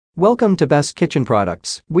Welcome to Best Kitchen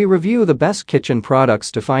Products. We review the best kitchen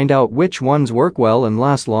products to find out which ones work well and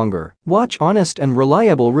last longer. Watch honest and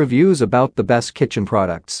reliable reviews about the best kitchen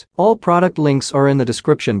products. All product links are in the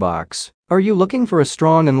description box. Are you looking for a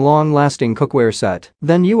strong and long-lasting cookware set?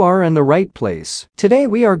 Then you are in the right place. Today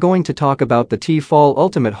we are going to talk about the t-fal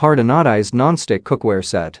Ultimate Hard Anodized Non-Stick Cookware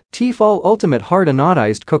Set. t-fal Ultimate Hard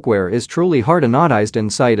Anodized Cookware is truly hard anodized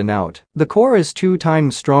inside and out. The core is 2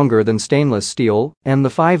 times stronger than stainless steel, and the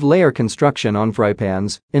 5-layer construction on fry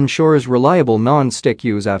pans ensures reliable non-stick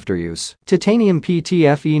use after use. Titanium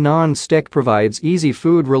PTFE non-stick provides easy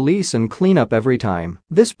food release and cleanup every time.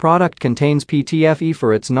 This product contains PTFE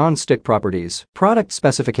for its non-stick properties. Product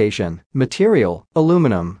specification: material,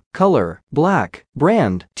 aluminum, color, black,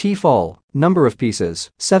 brand, t-fal, number of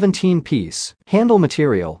pieces, 17 piece, handle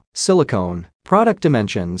material, silicone. Product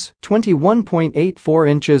dimensions: 21.84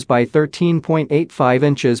 inches by 13.85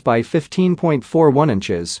 inches by 15.41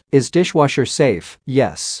 inches. Is dishwasher safe?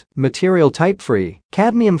 Yes. Material type free,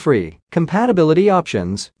 cadmium free. Compatibility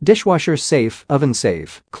options: dishwasher safe, oven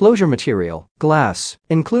safe. Closure material: glass.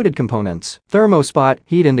 Included components: thermospot,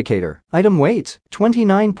 heat indicator. Item weight: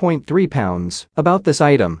 29.3 pounds. About this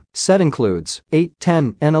item: set includes 8,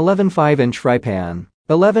 10, and 11 5-inch fry pan,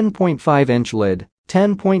 11.5-inch lid,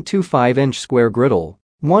 10.25-inch square griddle,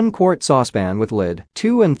 1-quart saucepan with lid,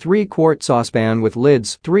 2 3/4 saucepan with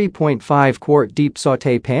lids, 3.5-quart deep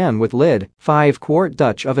sauté pan with lid, 5-quart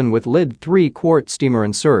Dutch oven with lid, 3-quart steamer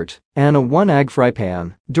insert, and a 1-egg fry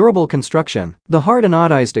pan. Durable construction: the hard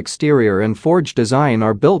anodized exterior and forged design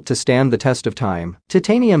are built to stand the test of time.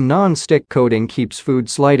 Titanium non-stick coating keeps food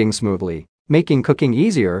sliding smoothly, making cooking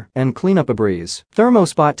easier and cleanup a breeze.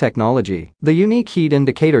 Thermospot technology: the unique heat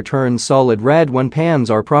indicator turns solid red when pans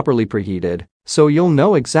are properly preheated, so you'll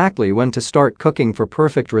know exactly when to start cooking for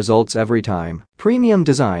perfect results every time. Premium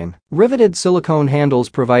design: riveted silicone handles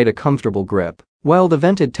provide a comfortable grip, while the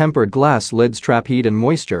vented tempered glass lids trap heat and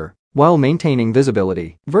moisture while maintaining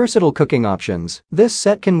visibility. Versatile cooking options: this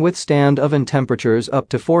set can withstand oven temperatures up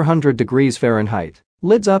to 400 degrees Fahrenheit,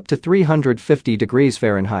 lids up to 350 degrees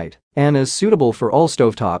Fahrenheit, and is suitable for all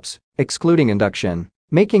stovetops, excluding induction,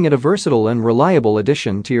 making it a versatile and reliable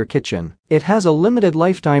addition to your kitchen. It has a limited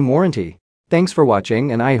lifetime warranty. Thanks for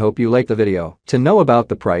watching, and I hope you liked the video. To know about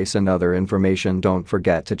the price and other information, don't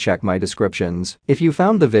forget to check my descriptions. If you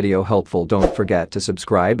found the video helpful, don't forget to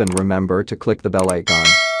subscribe and remember to click the bell icon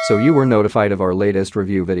so you were notified of our latest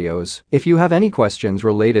review videos. If you have any questions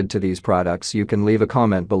related to these products, you can leave a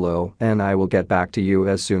comment below and I will get back to you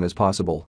as soon as possible.